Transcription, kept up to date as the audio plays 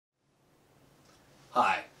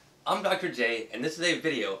Hi, I'm Dr. J, and this is a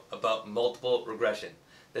video about multiple regression.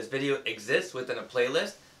 This video exists within a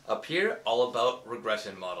playlist up here all about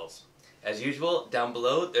regression models. As usual, down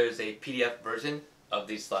below there's a PDF version of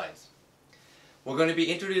these slides. We're going to be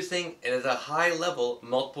introducing it as a high level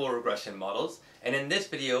multiple regression models, and in this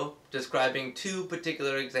video describing two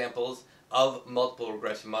particular examples of multiple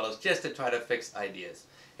regression models just to try to fix ideas.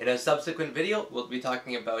 In a subsequent video, we'll be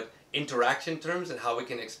talking about interaction terms and how we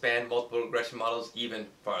can expand multiple regression models even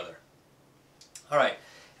farther. Alright,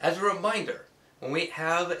 as a reminder, when we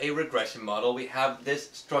have a regression model, we have this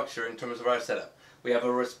structure in terms of our setup. We have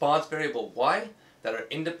a response variable y that are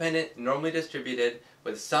independent, normally distributed,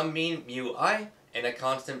 with some mean mu I and a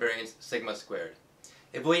constant variance sigma squared.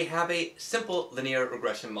 If we have a simple linear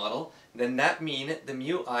regression model, then that mean the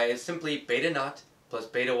mu I is simply beta naught plus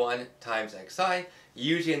beta 1 times xi,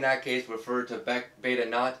 usually in that case referred to beta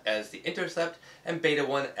naught as the intercept and beta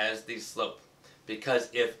 1 as the slope. Because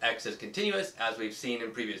if x is continuous, as we've seen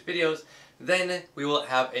in previous videos, then we will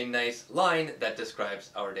have a nice line that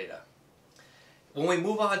describes our data. When we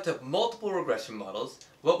move on to multiple regression models,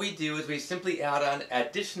 what we do is we simply add on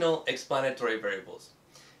additional explanatory variables.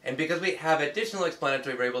 And because we have additional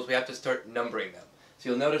explanatory variables, we have to start numbering them. So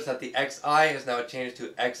you'll notice that the xi has now changed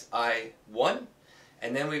to xi1,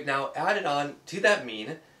 and then we've now added on to that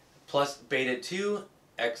mean plus beta 2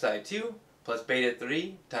 xi2 plus beta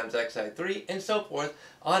 3 times xi3 and so forth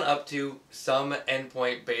on up to some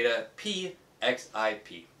endpoint beta p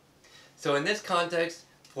xip. So in this context,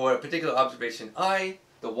 for a particular observation I,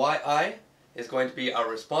 the yi is going to be our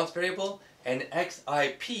response variable, and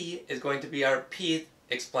xip is going to be our pth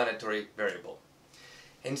explanatory variable.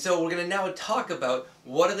 And so we're going to now talk about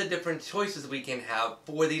what are the different choices we can have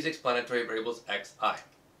for these explanatory variables xi.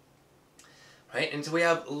 Right? And so we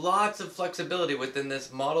have lots of flexibility within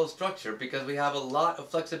this model structure because we have a lot of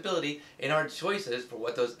flexibility in our choices for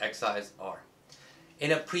what those xi's are.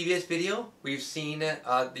 In a previous video, we've seen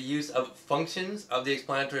the use of functions of the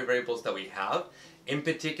explanatory variables that we have. In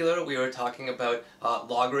particular, we were talking about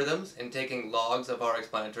logarithms and taking logs of our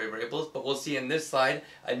explanatory variables, but we'll see in this slide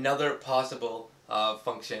another possible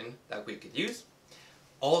function that we could use.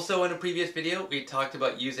 Also in a previous video, we talked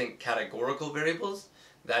about using categorical variables.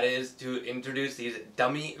 That is to introduce these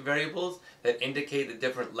dummy variables that indicate the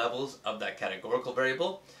different levels of that categorical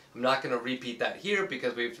variable. I'm not going to repeat that here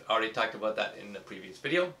because we've already talked about that in the previous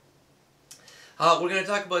video. We're going to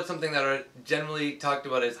talk about something that are generally talked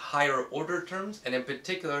about as higher order terms, and in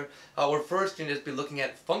particular, we're first going to just be looking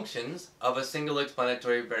at functions of a single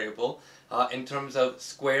explanatory variable in terms of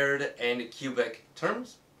squared and cubic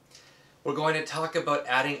terms. We're going to talk about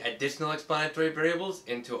adding additional explanatory variables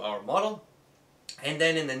into our model. And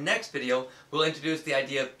then in the next video, we'll introduce the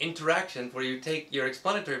idea of interactions where you take your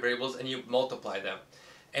explanatory variables and you multiply them.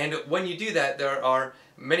 And when you do that, there are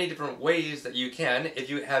many different ways that you can. If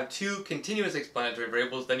you have two continuous explanatory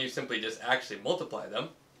variables, then you simply just actually multiply them.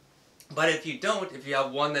 But if you don't, if you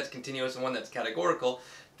have one that's continuous and one that's categorical,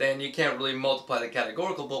 then you can't really multiply the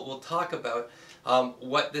categorical, but we'll talk about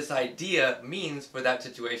what this idea means for that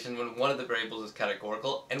situation when one of the variables is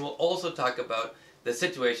categorical, and we'll also talk about the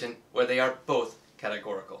situation where they are both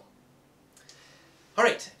categorical.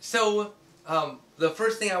 Alright, so the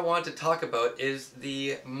first thing I want to talk about is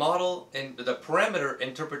the model and the parameter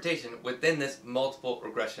interpretation within this multiple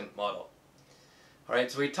regression model.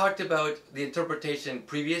 Alright, so we talked about the interpretation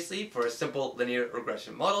previously for a simple linear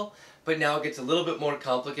regression model, but now it gets a little bit more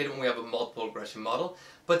complicated when we have a multiple regression model,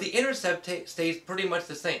 but the intercept stays pretty much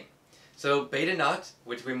the same. So beta naught,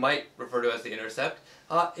 which we might refer to as the intercept,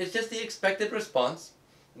 is just the expected response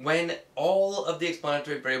when all of the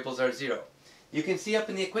explanatory variables are 0. You can see up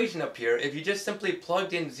in the equation up here, if you just simply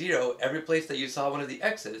plugged in 0 every place that you saw one of the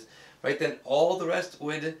x's, right, then all the rest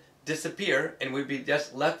would disappear and we'd be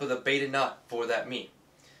just left with a beta naught for that mean.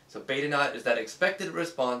 So beta naught is that expected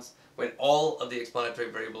response when all of the explanatory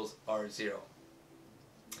variables are 0.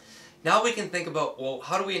 Now we can think about, well,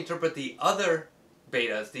 how do we interpret the other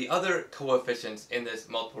betas, the other coefficients in this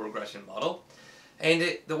multiple regression model?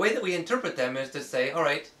 And the way that we interpret them is to say,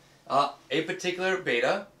 alright, a particular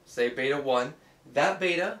beta, say beta 1, that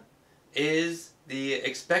beta is the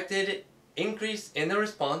expected increase in the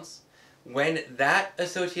response when that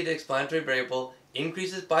associated explanatory variable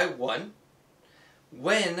increases by 1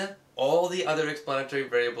 when all the other explanatory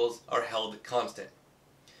variables are held constant.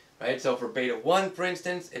 Right? So for beta 1, for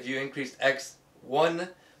instance, if you increased x1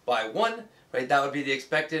 by 1, right, that would be the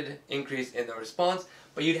expected increase in the response,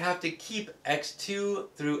 but you'd have to keep x2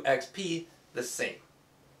 through xp the same.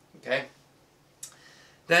 Okay?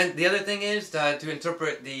 Then the other thing is to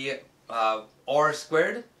interpret the r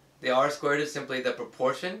squared. The r squared is simply the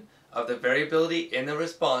proportion of the variability in the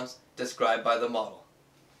response described by the model.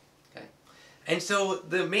 Okay? And so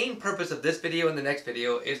the main purpose of this video and the next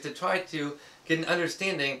video is to try to get an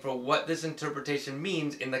understanding for what this interpretation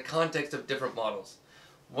means in the context of different models.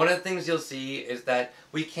 One of the things you'll see is that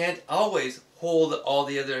we can't always hold all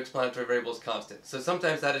the other explanatory variables constant. So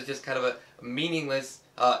sometimes that is just kind of a meaningless,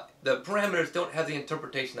 the parameters don't have the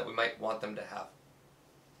interpretation that we might want them to have.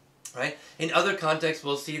 Right? In other contexts,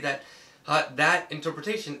 we'll see that that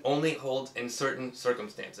interpretation only holds in certain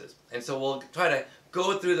circumstances. And so we'll try to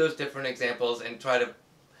go through those different examples and try to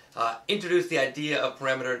introduce the idea of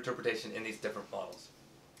parameter interpretation in these different models.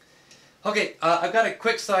 Okay, I've got a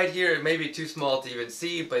quick slide here. It may be too small to even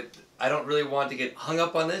see, but I don't really want to get hung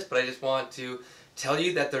up on this, but I just want to tell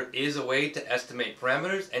you that there is a way to estimate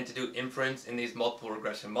parameters and to do inference in these multiple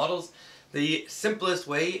regression models. The simplest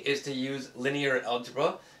way is to use linear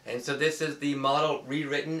algebra, and so this is the model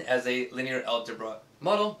rewritten as a linear algebra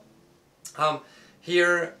model.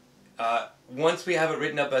 Here, once we have it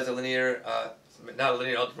written up as a linear, not a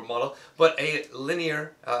linear algebra model, but a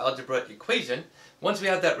linear algebra equation, once we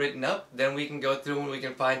have that written up, then we can go through and we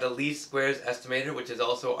can find the least squares estimator, which is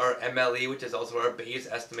also our MLE, which is also our Bayes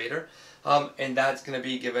estimator, and that's going to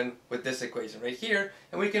be given with this equation right here,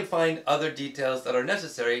 and we can find other details that are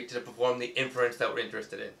necessary to perform the inference that we're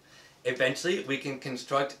interested in. Eventually, we can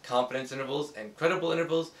construct confidence intervals and credible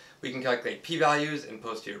intervals, we can calculate p-values and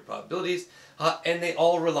posterior probabilities, and they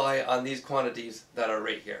all rely on these quantities that are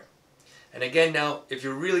right here. And again, now, if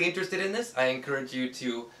you're really interested in this, I encourage you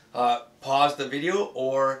to pause the video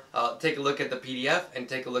or take a look at the PDF and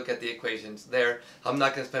take a look at the equations there. I'm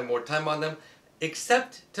not going to spend more time on them,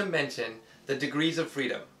 except to mention the degrees of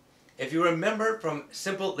freedom. If you remember from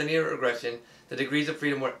simple linear regression, the degrees of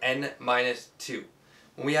freedom were n minus 2.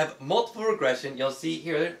 When we have multiple regression, you'll see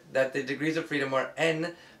here that the degrees of freedom are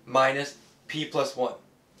n minus p plus 1.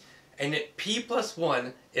 And p plus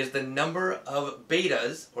 1 is the number of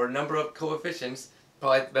betas, or number of coefficients,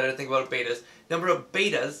 probably better to think about betas, number of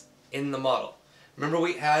betas in the model. Remember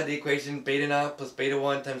we had the equation beta naught plus beta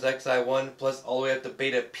 1 times xi1 plus all the way up to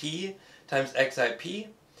beta p times xip.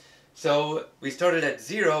 So we started at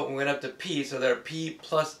 0 and went up to p, so there are p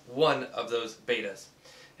plus 1 of those betas.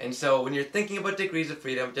 And so when you're thinking about degrees of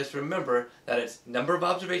freedom, just remember that it's number of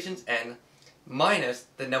observations n minus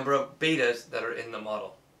the number of betas that are in the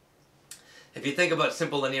model. If you think about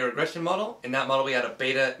simple linear regression model, in that model we had a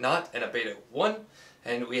beta naught and a beta 1,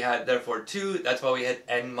 and we had therefore 2, that's why we had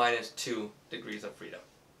n minus 2 degrees of freedom.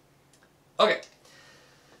 Okay,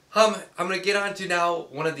 I'm going to get on to now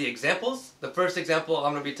one of the examples. The first example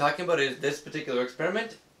I'm going to be talking about is this particular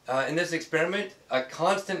experiment. In this experiment, a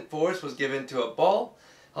constant force was given to a ball,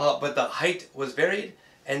 but the height was varied,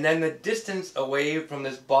 and then the distance away from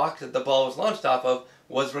this box that the ball was launched off of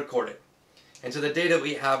was recorded. And so the data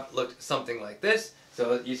we have looked something like this.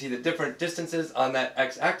 So you see the different distances on that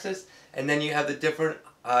x-axis, and then you have the different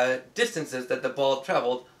distances that the ball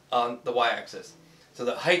traveled on the y-axis. So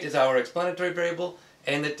the height is our explanatory variable,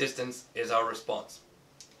 and the distance is our response.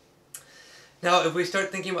 Now if we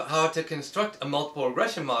start thinking about how to construct a multiple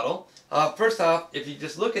regression model, first off, if you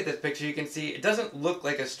just look at this picture, you can see it doesn't look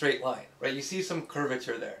like a straight line, right? You see some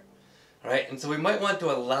curvature there, right? And so we might want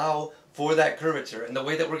to allow for that curvature, and the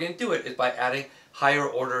way that we're going to do it is by adding higher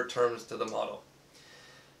order terms to the model.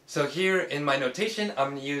 So here in my notation, I'm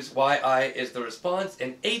going to use yi is the response,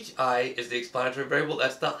 and hi is the explanatory variable,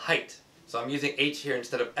 that's the height. So I'm using h here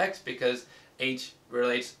instead of x because h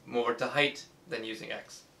relates more to height than using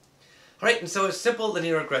x. Alright, and so a simple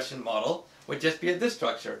linear regression model would just be this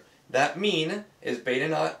structure. That mean is beta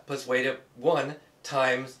naught plus beta 1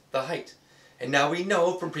 times the height. And now we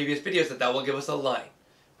know from previous videos that that will give us a line.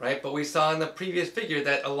 Right? But we saw in the previous figure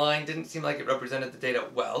that a line didn't seem like it represented the data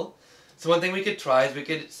well. So one thing we could try is we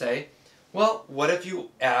could say, well, what if you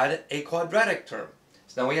add a quadratic term?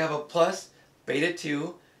 So now we have a plus beta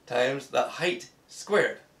 2 times the height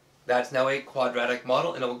squared. That's now a quadratic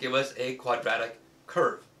model, and it will give us a quadratic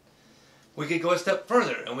curve. We could go a step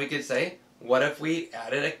further, and we could say, what if we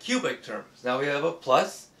added a cubic term? So now we have a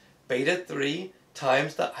plus beta 3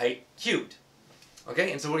 times the height cubed.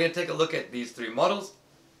 Okay, and so we're going to take a look at these three models.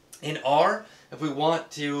 In R, if we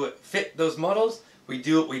want to fit those models, we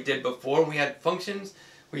do what we did before when we had functions.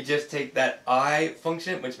 We just take that I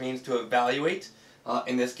function, which means to evaluate.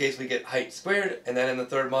 In this case, we get height squared, and then in the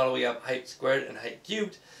third model, we have height squared and height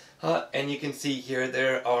cubed. And you can see here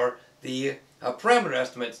there are the parameter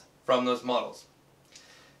estimates from those models.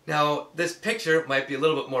 Now, this picture might be a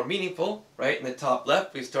little bit more meaningful, right? In the top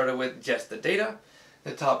left, we started with just the data.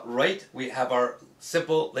 In the top right, we have our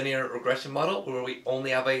simple linear regression model where we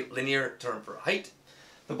only have a linear term for height.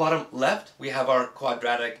 The bottom left, we have our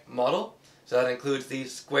quadratic model, so that includes the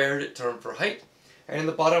squared term for height. And in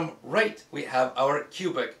the bottom right, we have our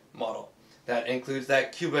cubic model. That includes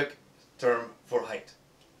that cubic term for height.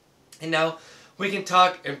 And now, we can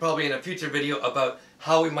talk, and probably in a future video, about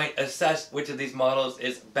how we might assess which of these models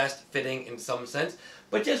is best fitting in some sense.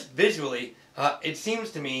 But just visually, it seems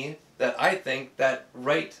to me that I think that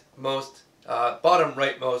bottom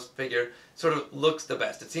rightmost figure sort of looks the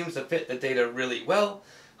best. It seems to fit the data really well.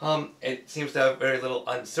 It seems to have very little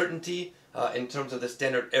uncertainty in terms of the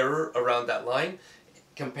standard error around that line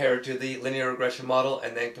compared to the linear regression model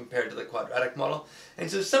and then compared to the quadratic model. And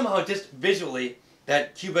so somehow just visually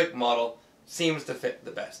that cubic model seems to fit the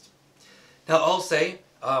best. Now I'll say,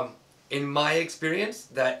 in my experience,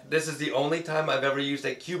 that this is the only time I've ever used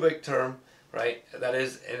a cubic term, right? That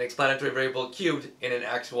is an explanatory variable cubed in an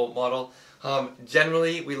actual model.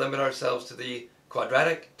 Generally, we limit ourselves to the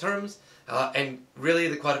quadratic terms, and really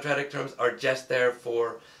the quadratic terms are just there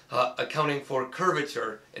for accounting for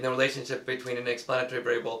curvature in the relationship between an explanatory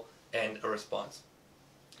variable and a response.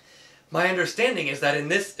 My understanding is that in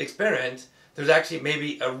this experiment, there's actually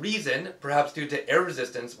maybe a reason, perhaps due to error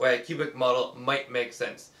resistance, why a cubic model might make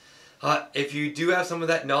sense. If you do have some of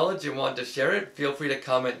that knowledge and want to share it, feel free to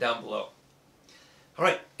comment down below.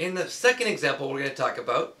 Alright, in the second example we're going to talk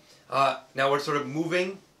about, now we're sort of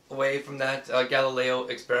moving away from that Galileo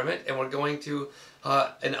experiment, and we're going to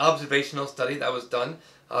an observational study that was done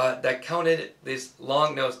that counted this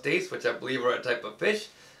Longnose dace, which I believe are a type of fish.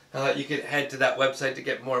 You could head to that website to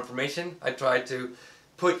get more information. I tried to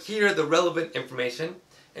put here the relevant information.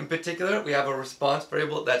 In particular, we have a response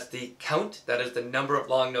variable that's the count, that is the number of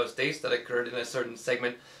Longnose dace that occurred in a certain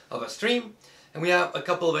segment of a stream. And we have a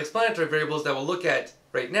couple of explanatory variables that we'll look at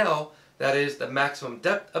right now, that is the maximum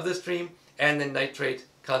depth of the stream and the nitrate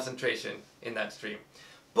concentration in that stream.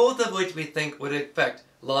 Both of which we think would affect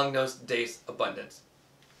Longnose dace abundance.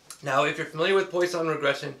 Now, if you're familiar with Poisson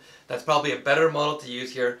regression, that's probably a better model to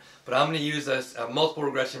use here, but I'm going to use a multiple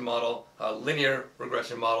regression model, a linear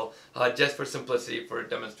regression model, just for simplicity for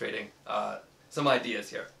demonstrating some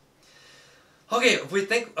ideas here. Okay, if we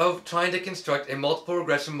think of trying to construct a multiple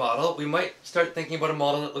regression model, we might start thinking about a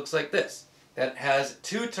model that looks like this, that has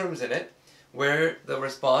two terms in it, where the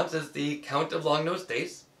response is the count of Longnose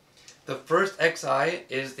dace. The first xi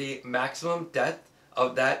is the maximum depth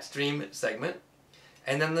of that stream segment.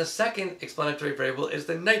 And then the second explanatory variable is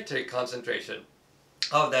the nitrate concentration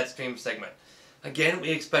of that stream segment. Again, we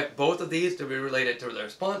expect both of these to be related to the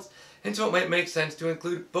response, and so it might make sense to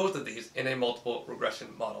include both of these in a multiple regression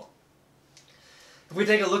model. If we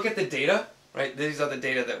take a look at the data, right, these are the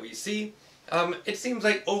data that we see, it seems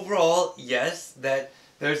like overall, yes, that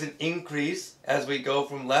there's an increase as we go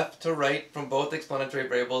from left to right from both explanatory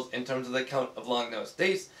variables in terms of the count of Longnose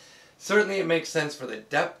dace. Certainly it makes sense for the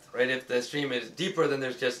depth, right? If the stream is deeper, then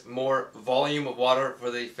there's just more volume of water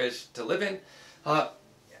for the fish to live in.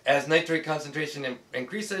 As nitrate concentration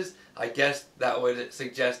increases, I guess that would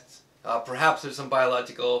suggest perhaps there's some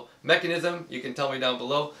biological mechanism. You can tell me down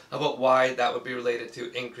below about why that would be related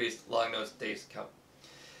to increased Longnose dace count.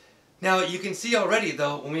 Now you can see already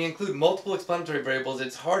though, when we include multiple explanatory variables,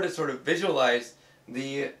 it's hard to sort of visualize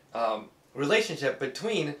the relationship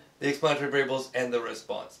between the explanatory variables and the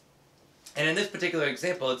response. And in this particular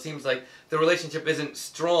example, it seems like the relationship isn't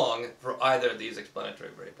strong for either of these explanatory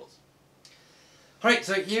variables. Alright,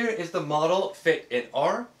 so here is the model fit in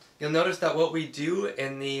R. You'll notice that what we do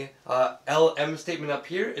in the LM statement up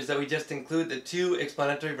here is that we just include the two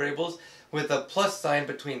explanatory variables with a plus sign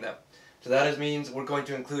between them. So that means we're going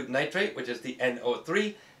to include nitrate, which is the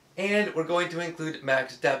NO3, and we're going to include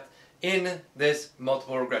max depth in this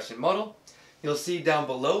multiple regression model. You'll see down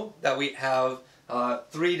below that we have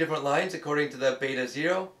three different lines according to the beta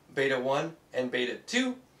 0, beta 1, and beta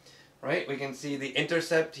 2. Right? We can see the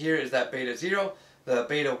intercept here is that beta 0, the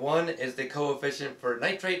beta 1 is the coefficient for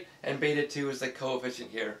nitrate, and beta 2 is the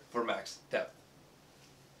coefficient here for max depth.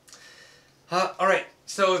 Alright,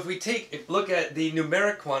 so if we look at the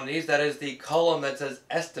numeric quantities, that is the column that says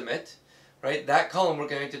estimate, right? That column we're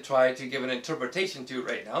going to try to give an interpretation to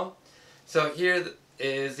right now. So here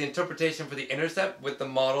is the interpretation for the intercept with the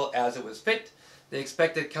model as it was fit. The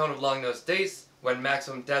expected count of Longnose dace when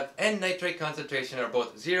maximum depth and nitrate concentration are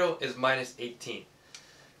both 0 is minus 18.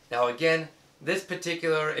 Now again, this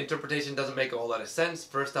particular interpretation doesn't make a whole lot of sense.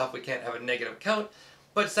 First off, we can't have a negative count.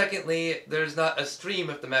 But secondly, there's not a stream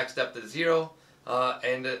if the max depth is 0.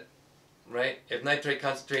 Right, if nitrate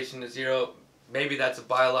concentration is 0, maybe that's a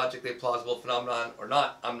biologically plausible phenomenon or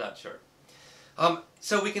not, I'm not sure.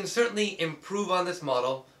 So we can certainly improve on this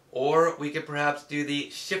model, or we could perhaps do the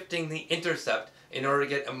shifting the intercept in order to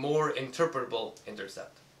get a more interpretable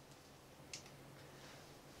intercept.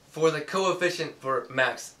 for the coefficient for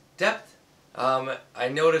max depth, I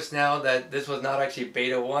notice now that this was not actually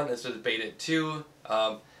beta 1, this was beta 2.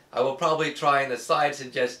 I will probably try in the slides to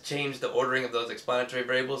just change the ordering of those explanatory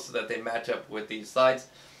variables so that they match up with these slides.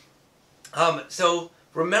 So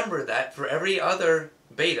remember that for every other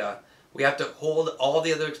beta, we have to hold all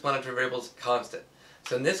the other explanatory variables constant.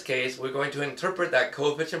 So in this case, we're going to interpret that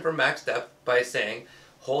coefficient for max depth by saying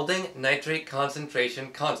holding nitrate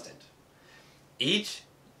concentration constant. Each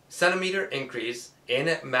centimeter increase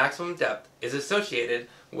in maximum depth is associated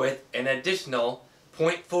with an additional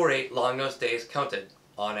 0.48 Longnose days counted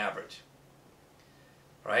on average.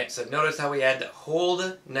 Right, so notice how we had to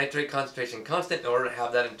hold nitrate concentration constant in order to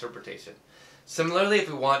have that interpretation. Similarly, if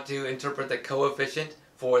we want to interpret the coefficient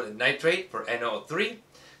for the nitrate for NO3,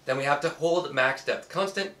 then we have to hold max depth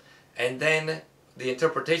constant, and then the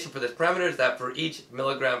interpretation for this parameter is that for each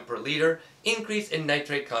milligram per liter increase in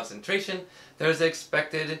nitrate concentration, there's an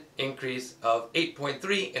expected increase of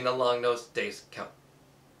 8.3 in the Longnose days count.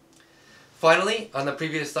 Finally, on the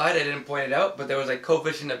previous slide, I didn't point it out, but there was a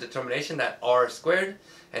coefficient of determination, that R squared,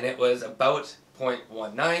 and it was about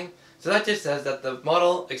 0.19. So that just says that the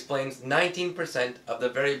model explains 19% of the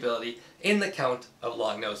variability in the count of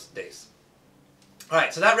Longnose days.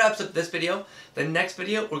 Alright, so that wraps up this video. The next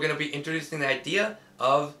video, we're going to be introducing the idea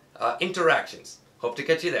of interactions. Hope to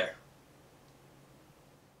catch you there.